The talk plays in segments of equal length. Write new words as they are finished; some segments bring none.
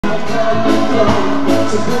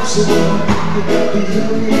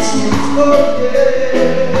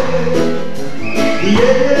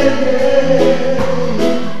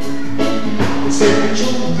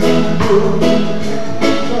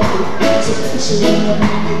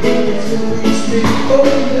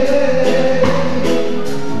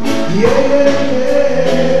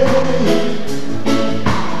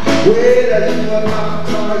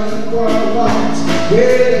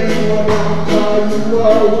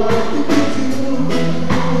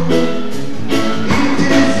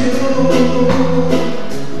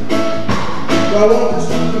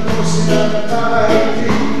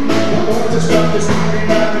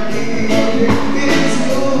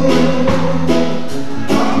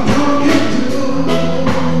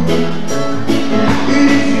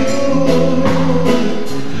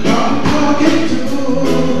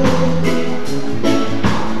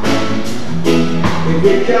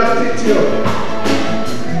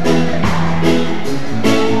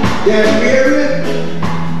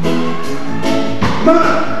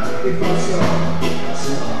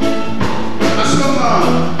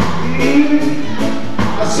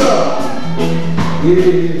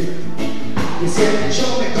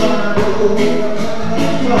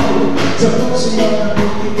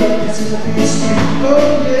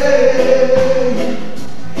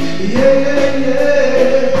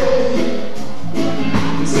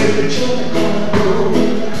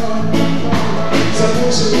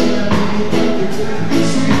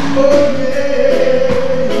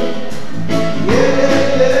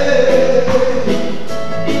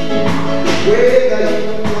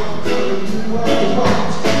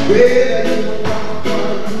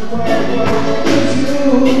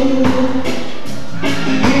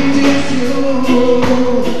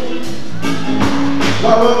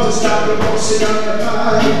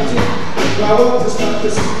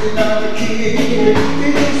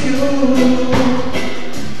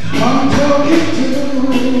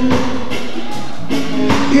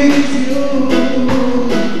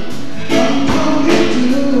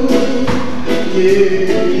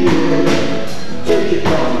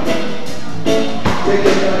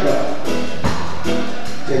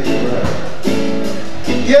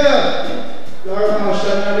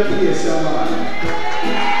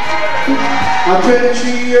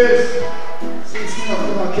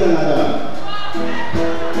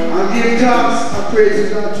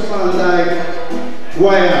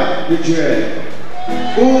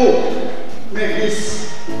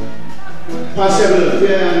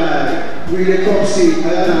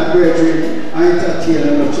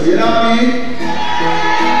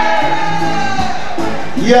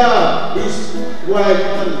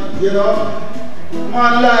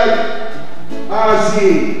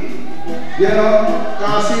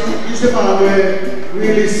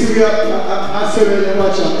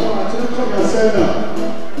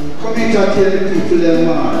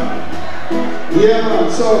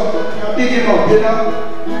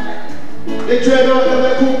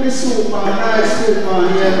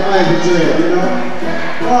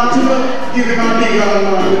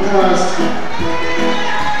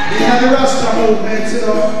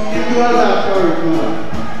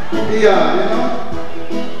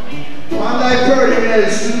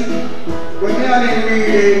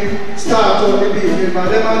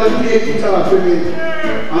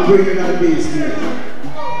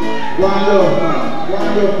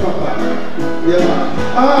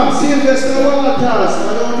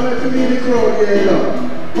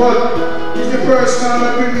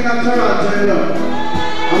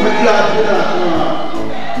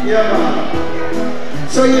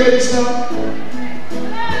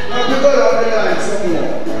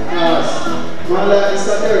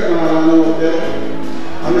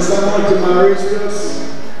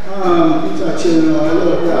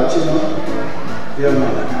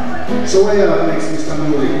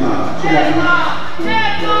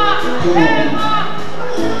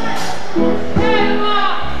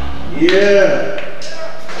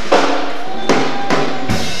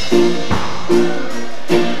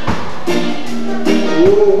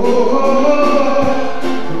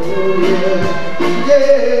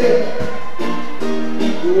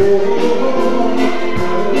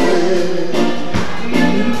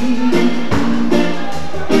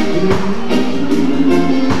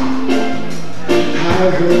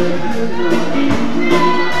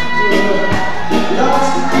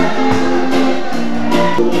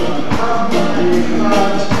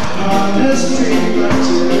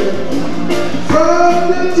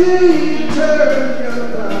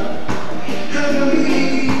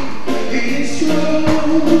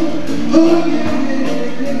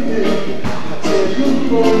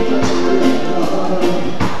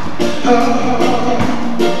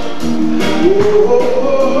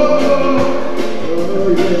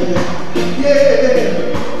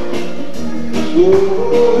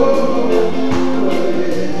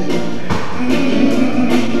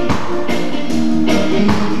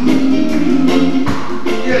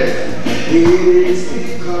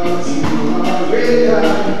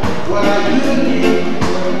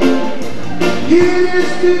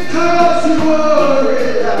because you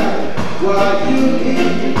worry like what you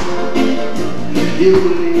need. You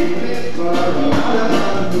leave me for another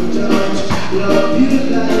man who don't love you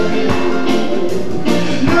like you.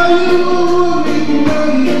 Now you only know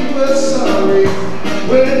you were sorry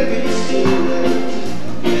when it's too late.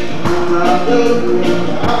 I'm not the one,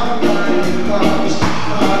 I'm not in heart,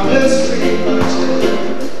 I'm the street myself.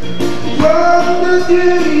 From the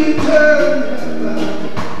day you turn back,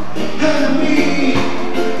 and me,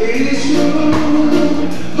 it is you.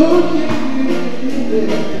 Oh yeah,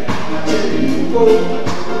 I tell you go.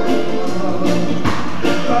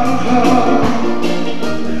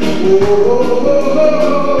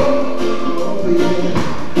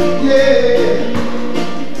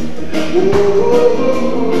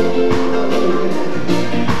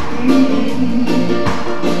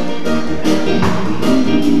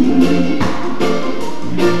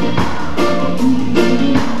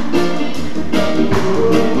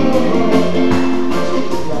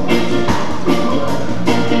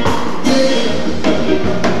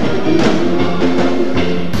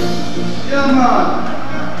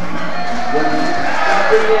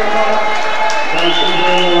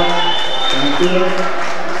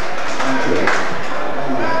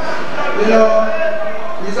 You know,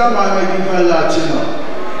 he's a man making a lot, you know.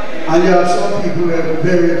 And there are some people who are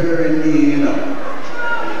very, very mean, you know.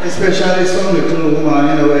 Especially some little woman,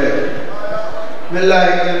 you know, where me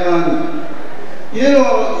like them, man. You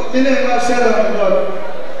know, they never said that, but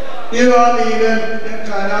you know what I mean, them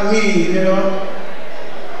kind of mean, you know.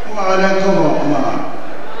 More than come up, man.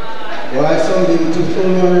 Why some people to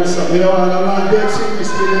pull on and stuff, you know, and a man dead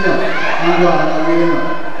serious, you know. And go on away,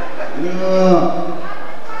 you know. Yeah.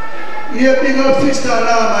 Yeah, big up Sister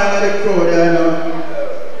Lama in the crowd, you know.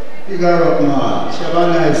 Big her up, man. She have a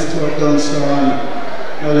nice talk done, so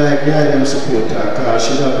I like guide and support her, because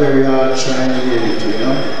she's a very hard trying lady, you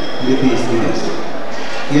know, in the business.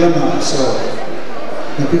 Yeah, man, so,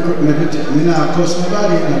 I not cuss my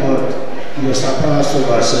body, you know, but I just pass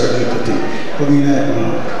over a certain thing. Come in here,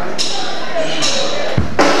 man.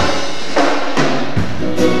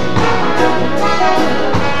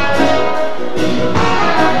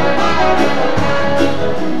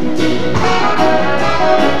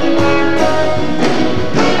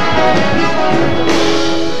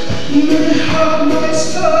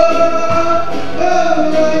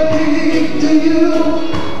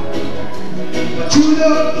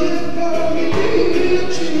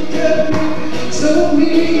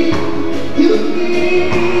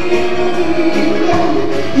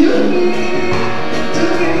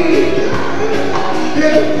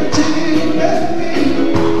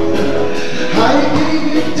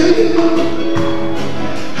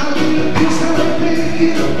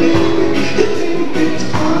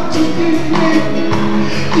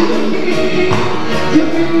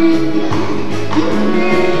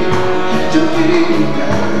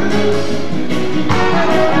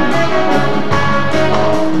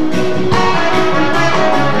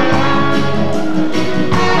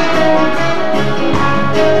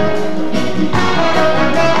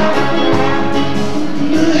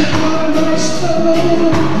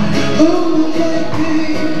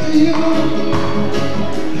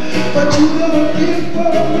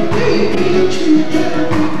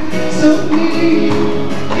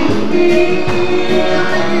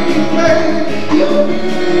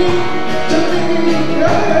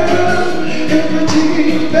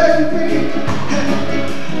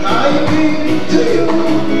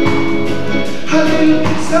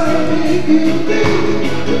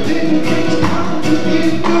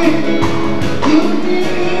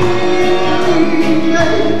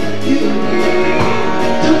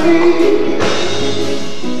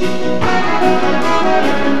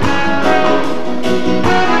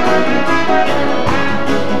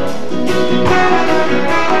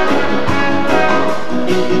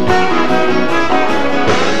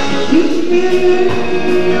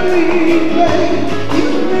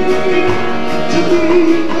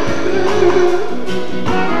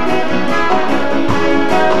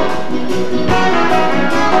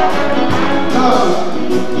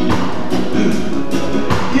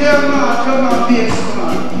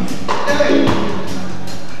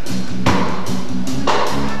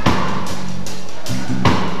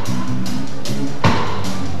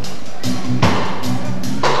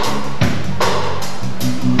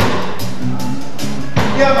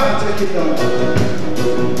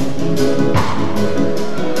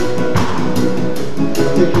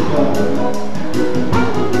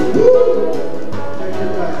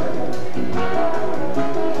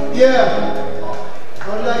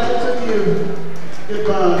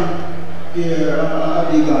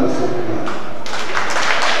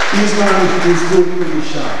 This man is good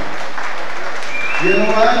musician. You know,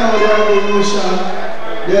 I know they are good musician.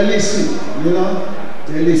 They listen, you know.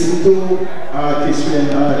 They listen to artists when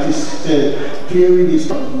artists play with this.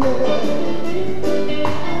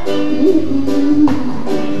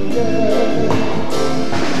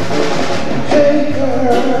 Hey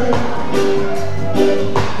girl,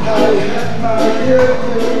 I admire you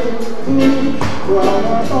from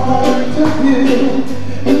a point of view.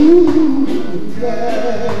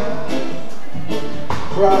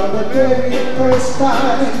 From the very first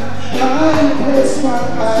time I placed my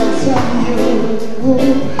eyes on you,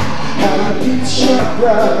 and it's your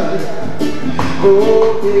bride,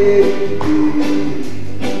 oh baby,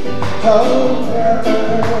 oh girl.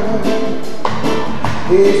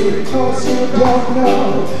 It's because you don't know,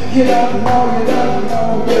 you don't know, you don't know,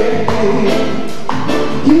 baby.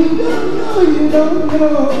 You don't know, you don't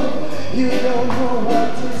know, you don't know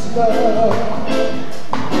what is love.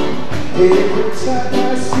 Every time I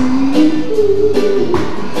see you,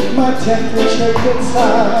 my temperature gets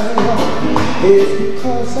high. It's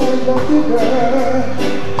because I love you, girl.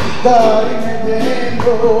 Darling, and then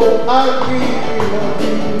know I really love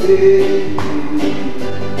you, baby.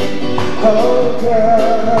 Oh, girl.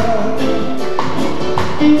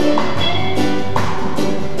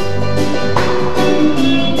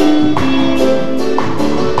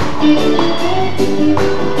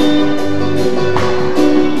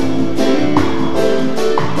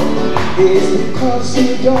 It's because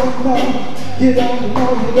you don't know, you don't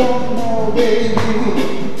know, you don't know, baby.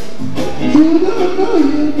 You don't know,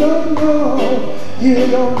 you don't know, you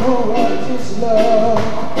don't know what is love.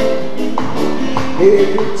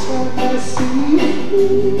 Every time I see you,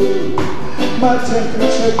 my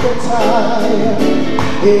temperature gets higher.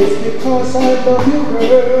 It's because I love you,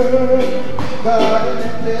 girl. God,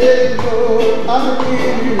 and they know I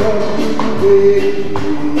really love you, baby.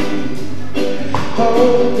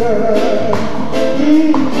 Oh girl, I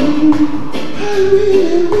really,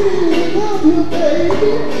 really love you,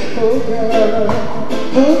 baby. Oh girl,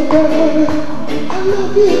 I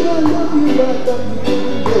love you, I love you, I love you,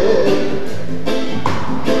 yeah.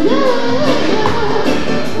 Yeah.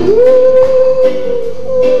 Ooh.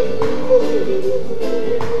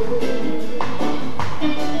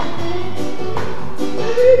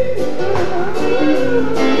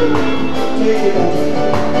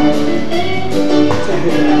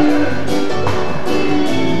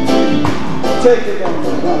 Take it on. Take it on. Take it on.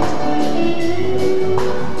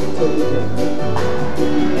 Take it on.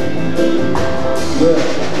 Good.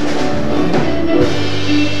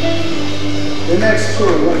 The next two,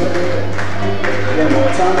 one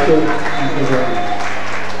more time to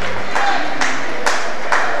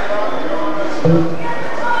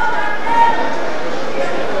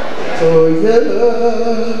oh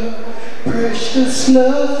yeah, precious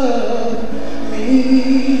love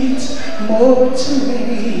means more to me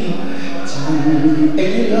than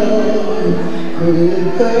any love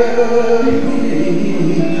could ever be.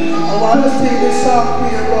 I want to sing this song for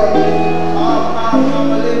you, but I'm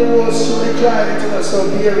a little worse to decline it to so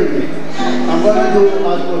bear with me. I'm going to do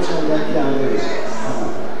as much as I can with it.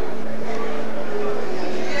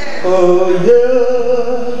 Oh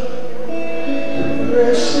yeah,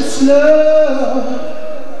 precious love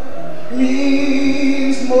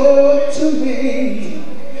means more to me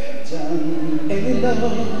than any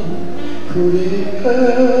love could ever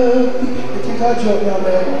be. You think I joke now,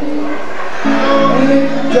 man? Any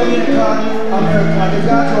Jamaican, American, you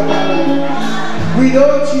can't joke now.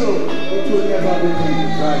 Without you, it will never be me,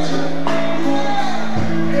 right here.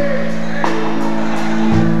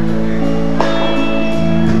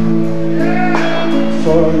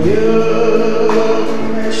 For you,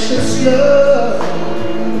 precious love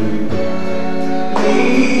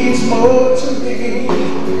means more to me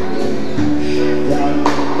than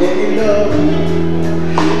any love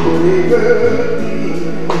could ever be.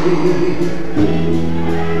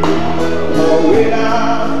 Oh, when I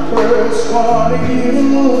first wanted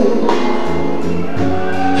you,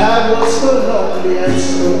 I was so lonely and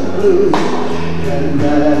so blue, and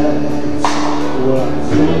that's what's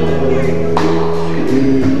wrong.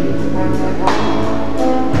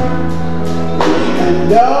 And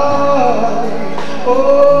darling, oh,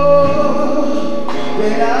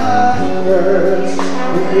 when I first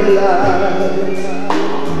realized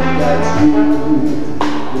that you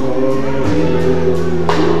were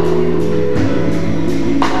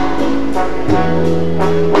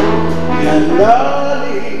and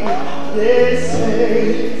darling, they say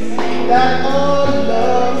that all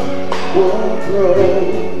love won't grow.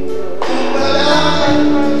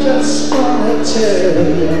 I just wanna tell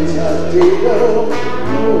you that they don't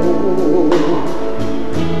know.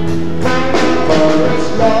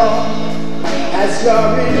 as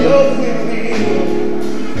you're in love with me.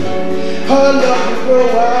 Her love will grow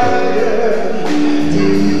wider,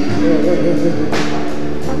 deeper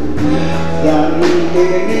than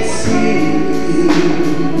any sea.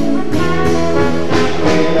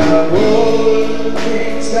 And of all the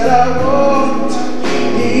things that I want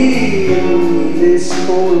in this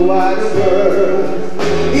whole wide world,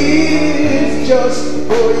 it's just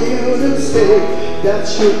for you to say that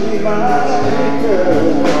you'll be my girl.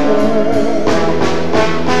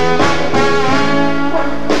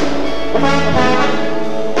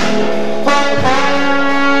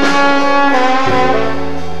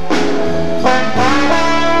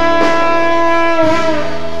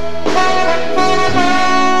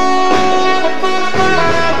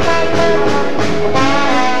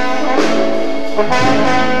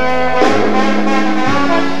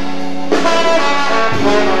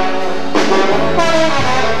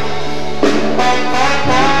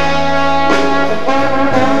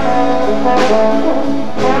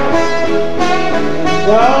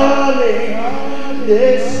 Darling,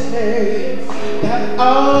 they say that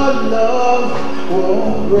our love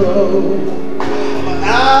won't grow, but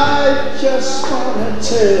I just wanna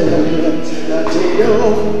tell them that they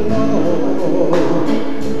don't know.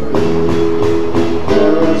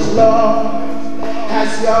 For as long as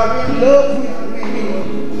you're in love with me,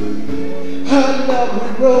 her love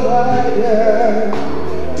will grow wider,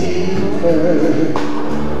 deeper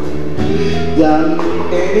than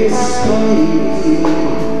any sea.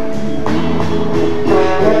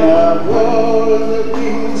 And of all the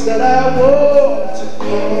things that I want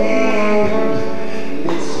in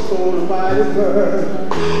this whole wide world,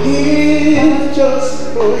 it's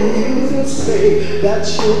just for you to say that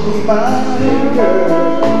you'll be my girl.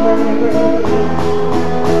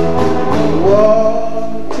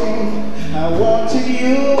 One thing I want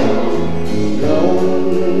you to know,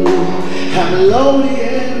 I'm lonely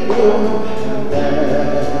and blue.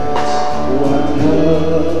 That's what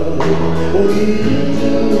love will do.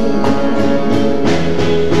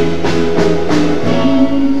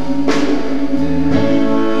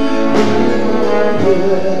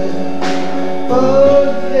 Oh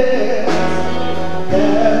yes,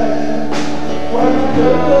 that's what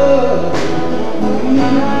love will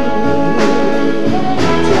do.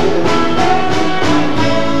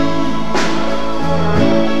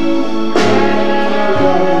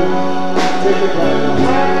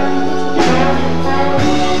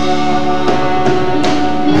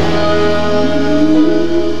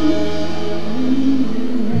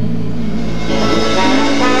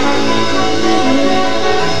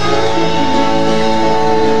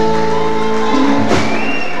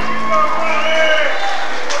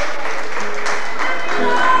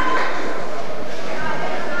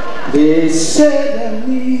 They said the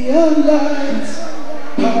neon lights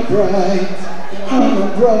are bright on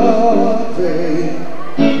Broadway.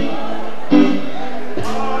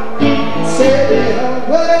 Say they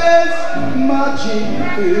always marching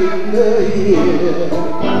in the air.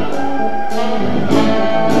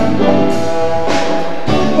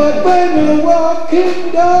 But when you're walking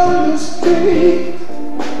down the street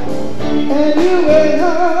and you ain't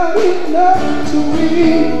hard enough to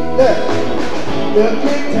read, the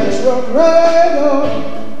curtains run right on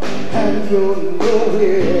and you're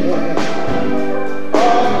nowhere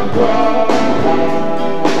on Broadway.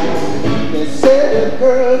 They say the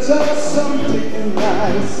girls are something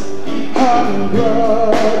nice on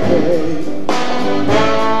Broadway,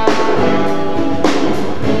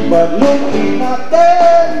 but looking at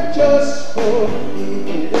them just for me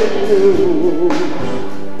to do.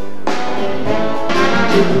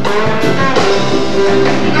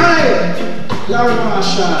 Larry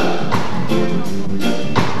Marshall.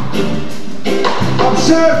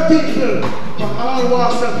 Observe people from all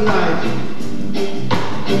walks of life.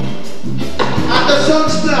 At the sun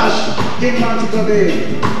splash in Montego Bay,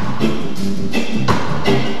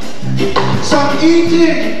 some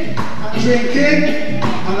eating and drinking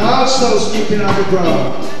and also sleeping on the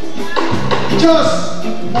ground, just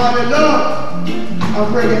for the love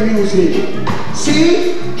of reggae music.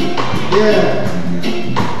 See? Yeah.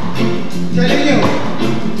 Telling you,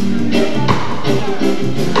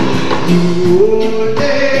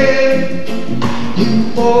 you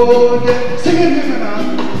hold it, sing it with me now.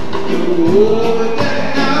 You hold it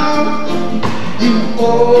now, you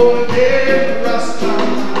hold it, Rasta.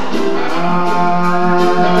 I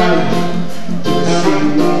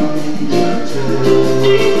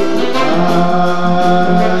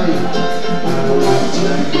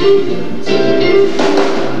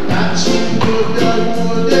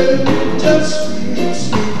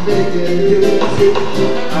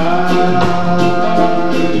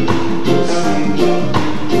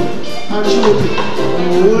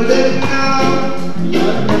Hold them now.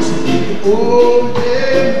 Hold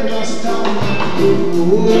them, Rasta.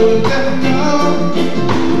 Hold them now.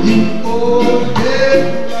 You hold them,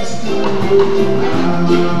 Rasta.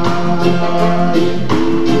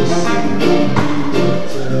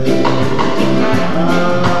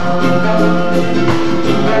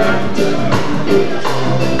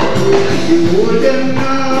 You hold them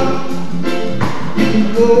now. You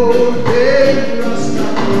hold them, Rasta.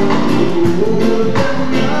 Hold them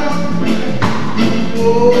now. You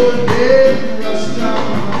hold them, Rasta.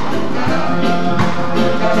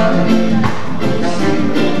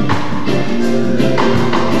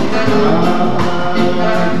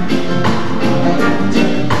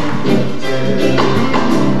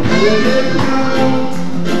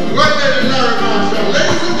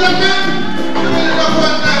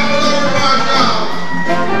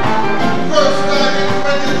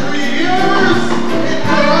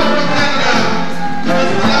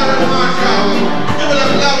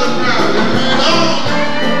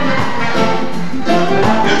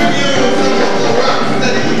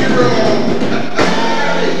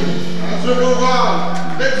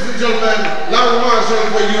 Ladies and gentlemen, Larry Marshall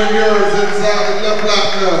for you and yours inside the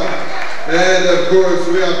Black. And of course,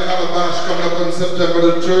 we have Calabash coming up on September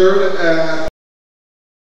the 3rd.